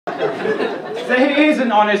So here's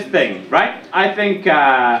an honest thing, right? I think,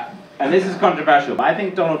 and this is controversial, but I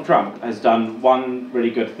think Donald Trump has done one really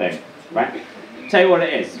good thing, right? Tell you what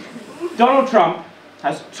it is. Donald Trump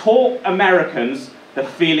has taught Americans the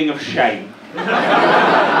feeling of shame.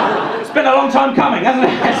 It's been a long time coming, hasn't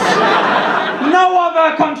it? No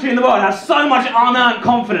other country in the world has so much unearned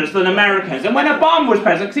confidence than Americans. And when Obama was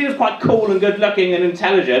president, because he was quite cool and good looking and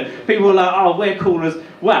intelligent, people were like, oh, we're cool as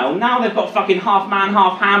well. Now they've got fucking half man,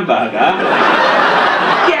 half hamburger.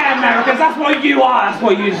 Yeah, Americans, that's what you are, that's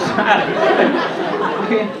what you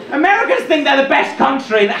Americans think they're the best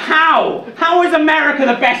country. How? How is America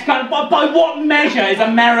the best country? By what measure is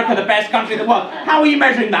America the best country in the world? How are you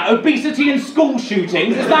measuring that? Obesity and school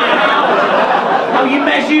shootings? Is that how you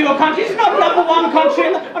measure your country? It's not number one country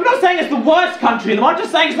in the... I'm not saying it's the worst country in the world, I'm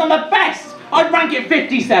just saying it's not the best. I'd rank it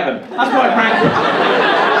 57. That's what I'd rank it.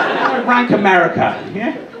 I'd rank America,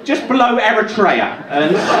 yeah? Just below Eritrea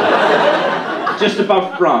and just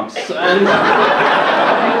above France. And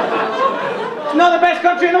it's not the best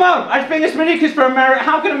country in the world. I think it's ridiculous for America.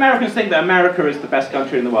 How can Americans think that America is the best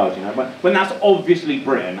country in the world, you know, when that's obviously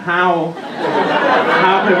Britain? How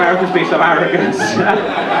can Americans be so arrogant?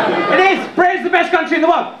 It is! Britain's the best country in the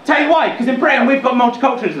world. Tell you why, because in Britain we've got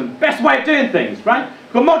multiculturalism. Best way of doing things, right?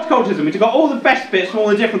 We've got multiculturalism, which have got all the best bits from all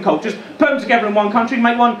the different cultures, put them together in one country,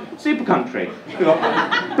 make one super country. We've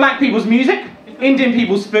got black people's music, Indian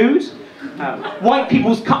people's food, white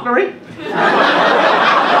people's cutlery.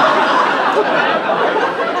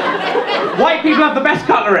 White people have the best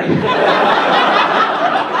cutlery.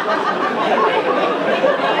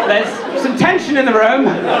 There's some tension in the room.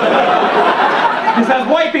 Because as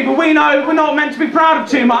white people, we know we're not meant to be proud of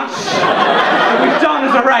too much that we've done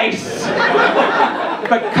as a race.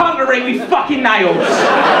 But cutlery, we fucking nailed.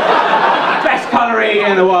 Best cutlery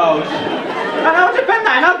in the world. And I'll defend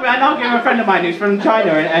that, and I'll give a friend of mine who's from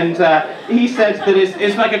China, and he said that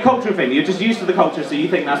it's like a cultural thing. You're just used to the culture, so you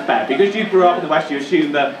think that's better. Because you grew up in the West, you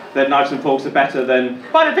assume that knives and forks are better than...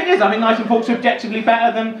 But the thing is, I mean, knives and forks are objectively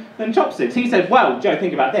better than chopsticks. He said, well, Joe,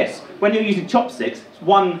 think about this. When you're using chopsticks, it's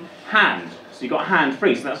one hand. So you've got hand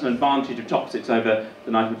free, so that's an advantage of chopsticks over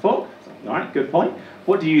the knife and fork. All right, good point.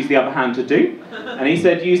 What do you use the other hand to do? And he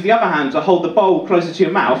said, use the other hand to hold the bowl closer to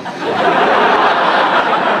your mouth.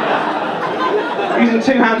 Using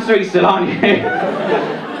two hands free still, aren't you?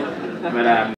 But,